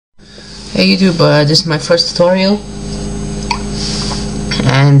Hey YouTube, this is my first tutorial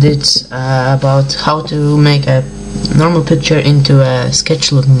and it's about how to make a normal picture into a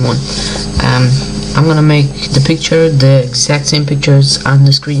sketch looking one. I'm gonna make the picture the exact same pictures on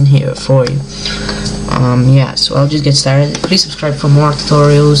the screen here for you. Yeah, so I'll just get started. Please subscribe for more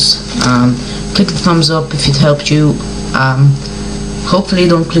tutorials. Click the thumbs up if it helped you. Hopefully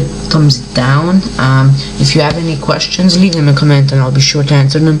don't click thumbs down. If you have any questions, leave them a comment and I'll be sure to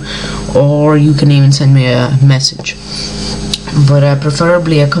answer them, or you can even send me a message, but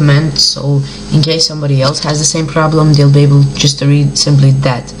preferably a comment, so in case somebody else has the same problem, they'll be able just to read simply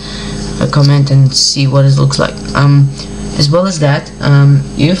that comment and see what it looks like. As well as that,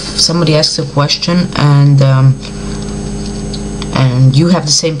 if somebody asks a question and you have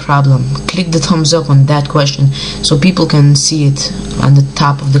the same problem, click the thumbs up on that question so people can see it on the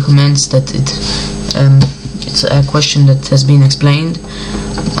top of the comments that it's a question that has been explained.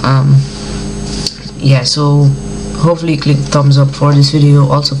 Yeah, so hopefully click the thumbs up for this video.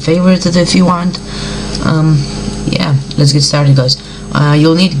 Also favorite it if you want. Yeah, let's get started, guys.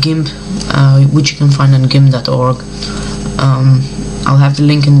 You'll need GIMP, which you can find on gimp.org. I'll have the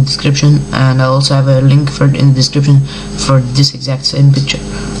link in the description, and I'll also have a link in the description for this exact same picture.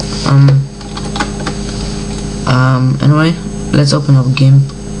 Anyway, let's open up GIMP.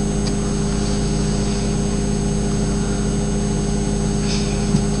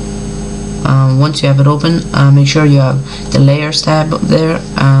 Once you have it open, make sure you have the layers tab there.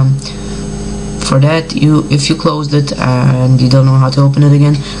 For that, if you closed it and you don't know how to open it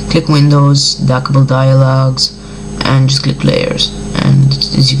again, click Windows, dockable dialogues, and just click layers. And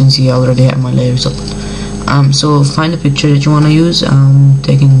as you can see, I already have my layers open. So find a picture that you want to use.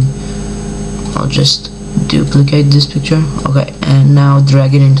 I'll just duplicate this picture. Okay, and now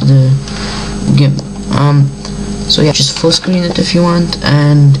drag it into the GIMP. So yeah, just full screen it if you want,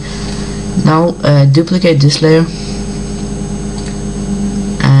 and now duplicate this layer,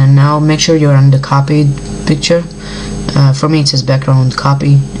 and now make sure you're on the copied picture. For me it says background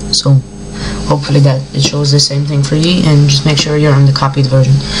copy, so hopefully that it shows the same thing for you, and just make sure you're on the copied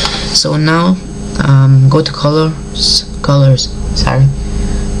version. So now go to colors,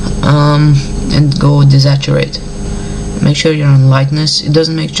 and go desaturate. Make sure you're on lightness. It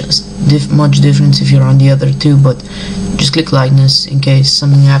doesn't make much difference if you're on the other two, but just click lightness in case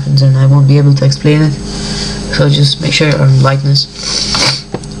something happens and I won't be able to explain it. So just make sure you're on lightness.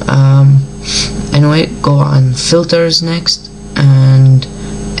 Anyway, go on filters next and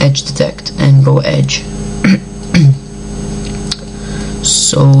edge detect, and go edge.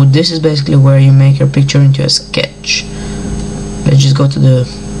 So this is basically where you make your picture into a sketch. Let's just go to the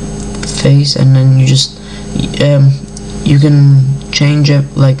face, and then you just you can change it,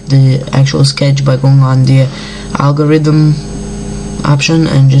 like the actual sketch, by going on the algorithm option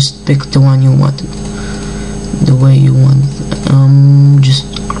and just pick the one you want, the way you want. Just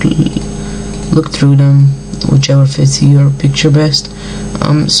look through them, whichever fits your picture best.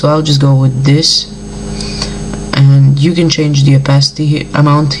 So I'll just go with this, and you can change the opacity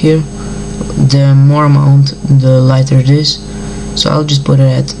amount here. The more amount, the lighter it is. So I'll just put it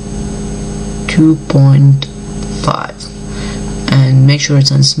at 2.5 and make sure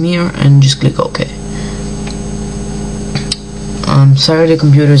it's on smear, and just click OK. Sorry the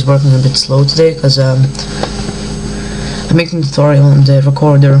computer is working a bit slow today because I'm making a tutorial and the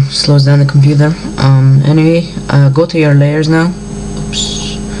recorder slows down the computer. Anyway, go to your layers now.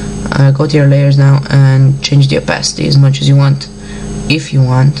 Go to your layers now and change the opacity as much as you want, if you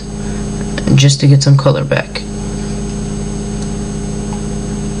want, just to get some color back.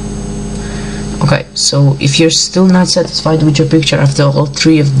 Okay, so if you're still not satisfied with your picture after all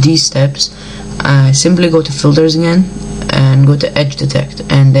three of these steps, simply go to filters again and go to edge detect,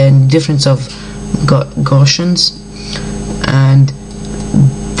 and then difference of Gaussians, and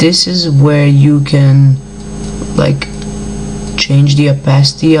this is where you can like change the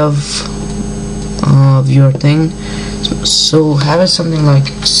opacity of your thing. So have it something like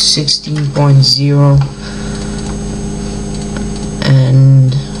 16.0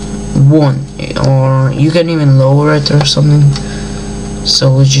 and 1, or you can even lower it or something,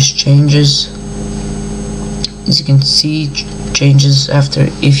 so it just changes. As you can see, changes after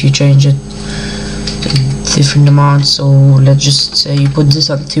if you change it to different amounts. So let's just say you put this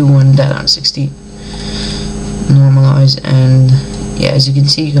on 2 and that on 60, normalize, and yeah, as you can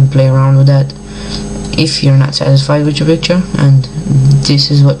see, you can play around with that if you're not satisfied with your picture. And this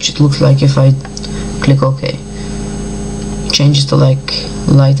is what it looks like if I click OK. It changes to like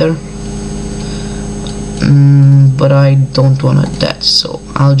lighter, but I don't want that, so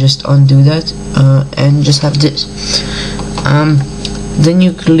I'll just undo that and just have this. Then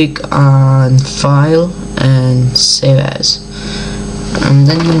you click on File and Save As, and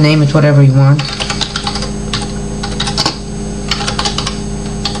then you name it whatever you want.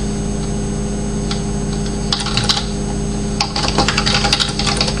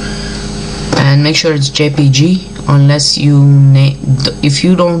 And make sure it's JPG, unless you if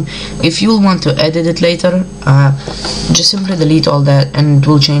you want to edit it later, just simply delete all that and it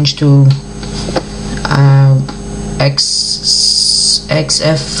will change to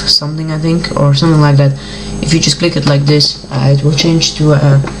XF something, I think, or something like that. If you just click it like this, it will change to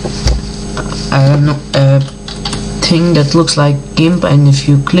a thing that looks like GIMP, and if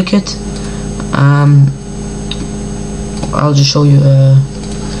you click it, I'll just show you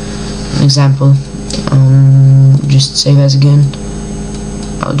an example. Just save as again.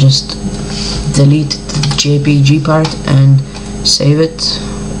 I'll just delete the JPG part and save it.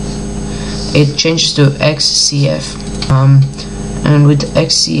 It changes to XCF, and with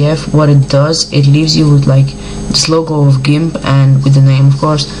XCF, what it does, it leaves you with like this logo of GIMP and with the name, of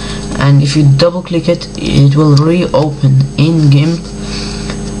course. And if you double click it, it will reopen in GIMP,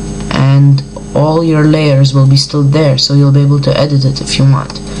 and all your layers will be still there, so you'll be able to edit it if you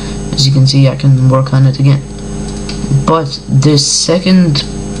want. As you can see, I can work on it again. But this second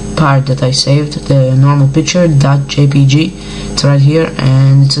part that I saved, the normal picture .jpg, it's right here,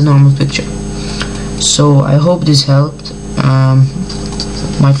 and it's a normal picture. So I hope this helped.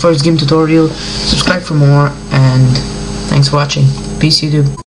 My first GIMP tutorial. Subscribe for more, and thanks for watching. Peace,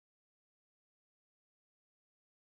 YouTube.